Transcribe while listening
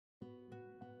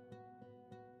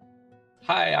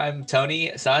Hi, I'm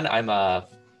Tony Sun.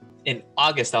 In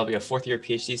August, I'll be a fourth year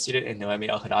PhD student in Noemi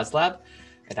El-Haddad's lab,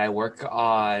 and I work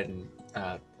on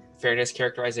fairness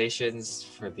characterizations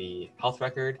for the health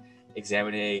record,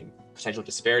 examining potential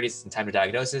disparities in time to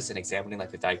diagnosis, and examining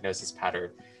like the diagnosis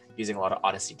pattern using a lot of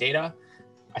Odyssey data.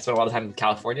 I spent a lot of time in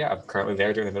California. I'm currently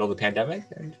there during the middle of the pandemic,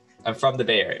 and I'm from the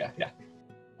Bay Area. Yeah.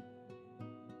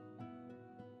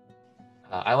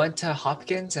 I went to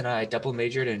Hopkins and I double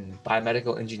majored in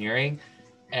biomedical engineering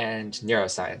and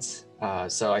neuroscience.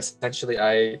 So essentially,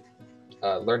 I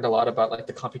learned a lot about like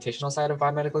the computational side of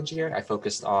biomedical engineering. I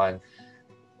focused on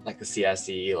like the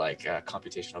CSE, like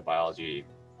computational biology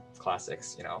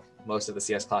classics, most of the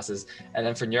CS classes. And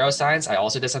then for neuroscience, I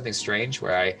also did something strange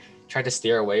where I tried to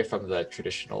steer away from the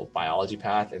traditional biology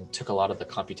path and took a lot of the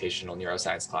computational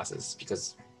neuroscience classes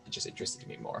because it just interested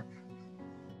me more.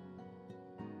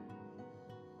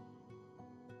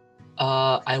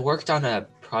 I worked on a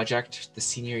project the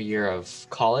senior year of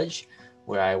college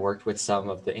where I worked with some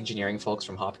of the engineering folks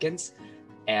from Hopkins.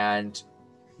 And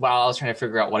while I was trying to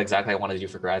figure out what exactly I wanted to do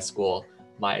for grad school,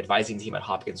 my advising team at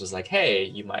Hopkins was like, hey,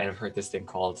 you might have heard this thing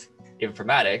called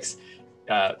Informatics.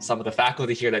 Some of the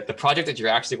faculty here, that the project that you're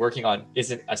actually working on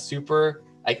isn't a super,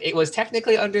 like it was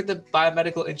technically under the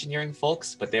biomedical engineering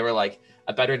folks, but they were like,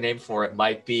 a better name for it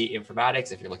might be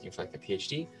Informatics if you're looking for like a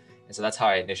PhD. And so that's how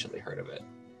I initially heard of it.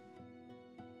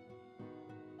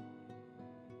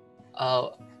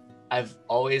 I've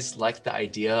always liked the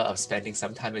idea of spending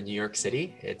some time in New York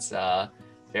City. It's a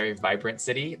very vibrant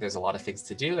city. There's a lot of things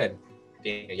to do, and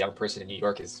being a young person in New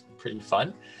York is pretty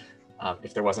fun,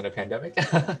 if there wasn't a pandemic.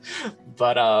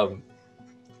 But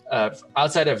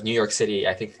outside of New York City,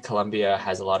 I think Columbia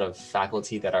has a lot of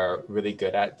faculty that are really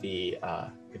good at the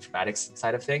informatics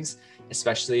side of things,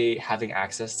 especially having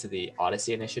access to the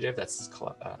Odyssey initiative that's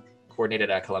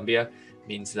coordinated at Columbia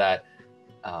means that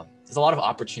there's a lot of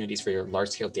opportunities for your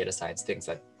large-scale data science things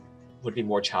that would be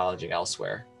more challenging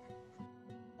elsewhere.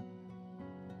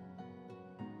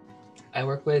 I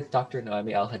work with Dr.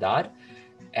 Noemi El-Haddad,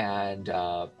 and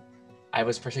I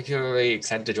was particularly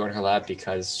excited to join her lab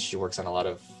because she works on a lot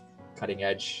of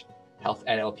cutting-edge health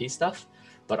NLP stuff,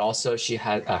 but also she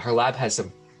had her lab has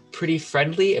some pretty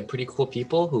friendly and pretty cool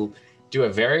people who do a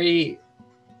very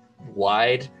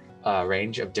wide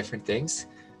range of different things,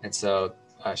 and so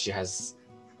she has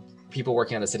people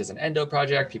working on the Citizen Endo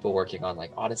project, people working on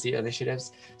like Odyssey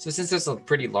initiatives. So since there's a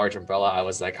pretty large umbrella, I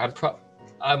was like,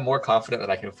 I'm more confident that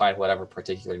I can find whatever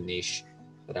particular niche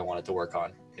that I wanted to work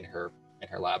on in her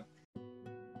lab.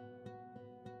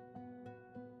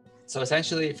 So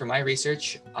essentially, for my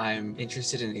research, I'm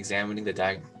interested in examining the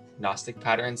diagnostic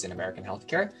patterns in American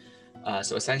healthcare.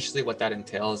 So essentially, what that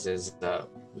entails is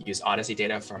we use Odyssey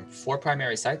data from 4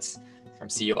 primary sites, from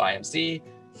CUIMC,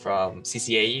 from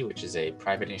CCAE, which is a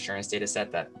private insurance data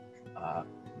set that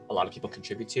a lot of people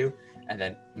contribute to, and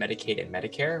then Medicaid and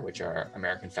Medicare, which are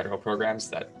American federal programs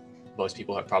that most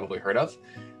people have probably heard of.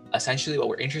 Essentially, what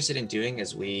we're interested in doing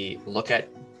is we look at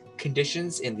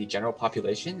conditions in the general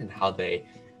population and how they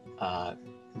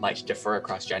might differ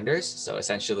across genders. So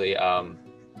essentially,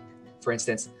 for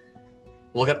instance,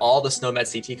 look at all the SNOMED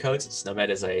CT codes. SNOMED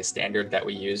is a standard that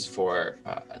we use for,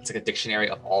 it's like a dictionary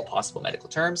of all possible medical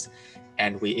terms.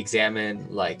 And we examine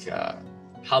like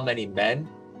how many men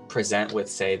present with,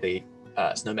 say, the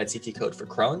SNOMED CT code for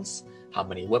Crohn's, how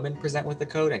many women present with the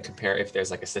code, and compare if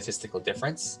there's like a statistical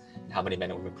difference in how many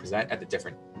men and women present at the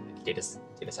different data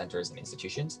centers and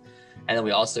institutions. And then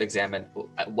we also examine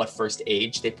at what first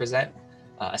age they present.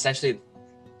 Essentially,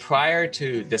 prior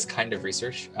to this kind of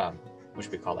research, which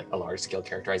we call like a large-scale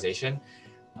characterization,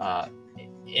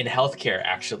 in healthcare,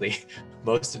 actually,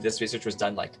 most of this research was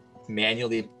done like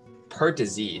manually per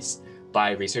disease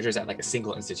by researchers at like a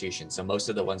single institution. So most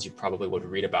of the ones you probably would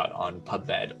read about on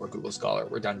PubMed or Google Scholar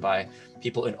were done by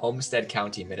people in Olmsted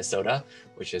County, Minnesota,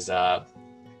 which is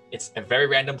it's a very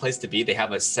random place to be. They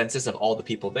have a census of all the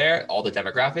people there, all the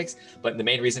demographics, but the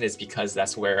main reason is because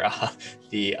that's where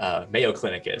the Mayo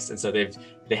Clinic is. And so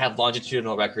they have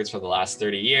longitudinal records for the last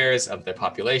 30 years of their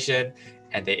population,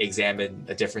 and they examine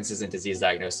the differences in disease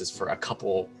diagnosis for a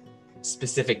couple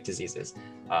specific diseases.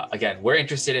 Again, we're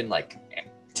interested in like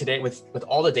today with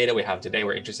all the data we have today,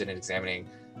 we're interested in examining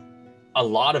a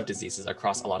lot of diseases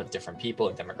across a lot of different people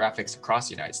and demographics across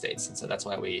the United States. And so that's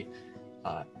why we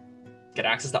get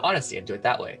access to Odyssey and do it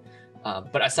that way.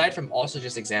 But aside from also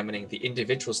just examining the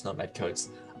individual SNOMED codes,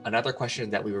 another question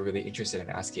that we were really interested in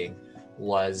asking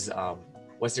was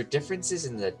there differences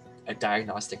in the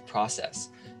diagnostic process?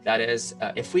 That is,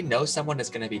 if we know someone is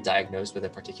going to be diagnosed with a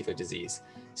particular disease,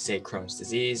 say Crohn's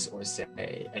disease or say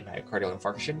a myocardial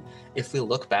infarction, if we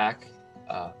look back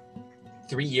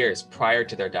 3 years prior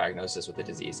to their diagnosis with the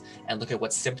disease and look at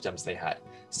what symptoms they had,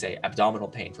 say abdominal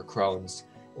pain for Crohn's,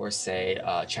 or say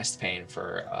chest pain for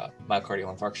myocardial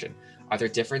infarction. Are there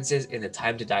differences in the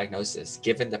time to diagnosis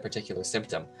given the particular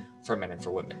symptom for men and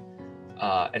for women?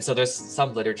 And so there's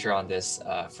some literature on this.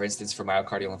 For instance, for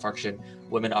myocardial infarction,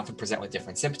 women often present with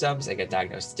different symptoms. They get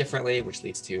diagnosed differently, which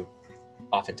leads to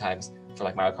oftentimes for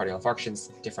like myocardial infarctions,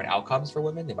 different outcomes for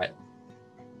women. They might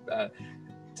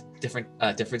different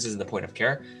differences in the point of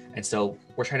care. And so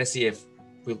we're trying to see if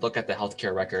we look at the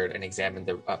healthcare record and examine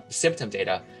the symptom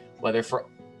data, whether for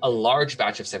a large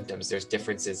batch of symptoms, there's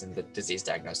differences in the disease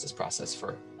diagnosis process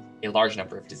for a large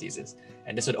number of diseases.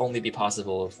 And this would only be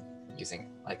possible if using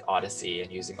like Odyssey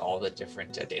and using all the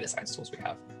different data science tools we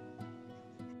have.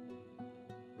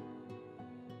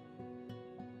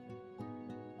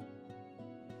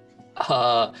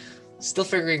 Still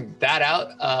figuring that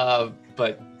out,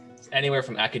 but anywhere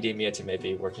from academia to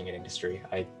maybe working in industry,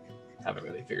 I haven't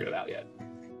really figured it out yet.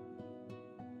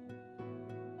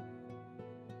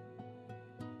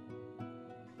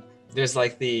 There's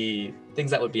like the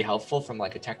things that would be helpful from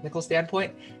like a technical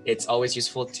standpoint. It's always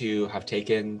useful to have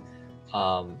taken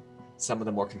some of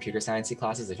the more computer sciencey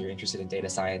classes. If you're interested in data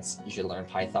science, you should learn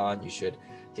Python. You should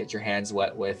get your hands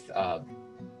wet with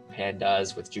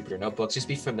pandas, with Jupyter notebooks. Just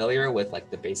be familiar with like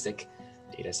the basic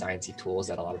data sciencey tools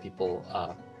that a lot of people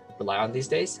rely on these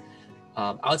days.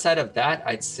 Outside of that,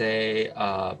 I'd say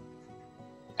I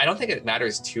don't think it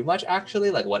matters too much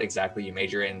actually, like what exactly you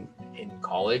major in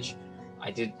college. I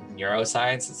did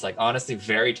neuroscience. It's like honestly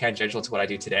very tangential to what I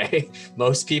do today.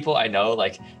 Most people I know,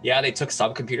 like, yeah, they took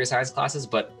some computer science classes,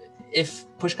 but if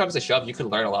push comes to shove, you could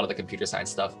learn a lot of the computer science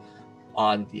stuff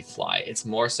on the fly. It's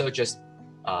more so just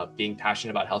being passionate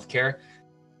about healthcare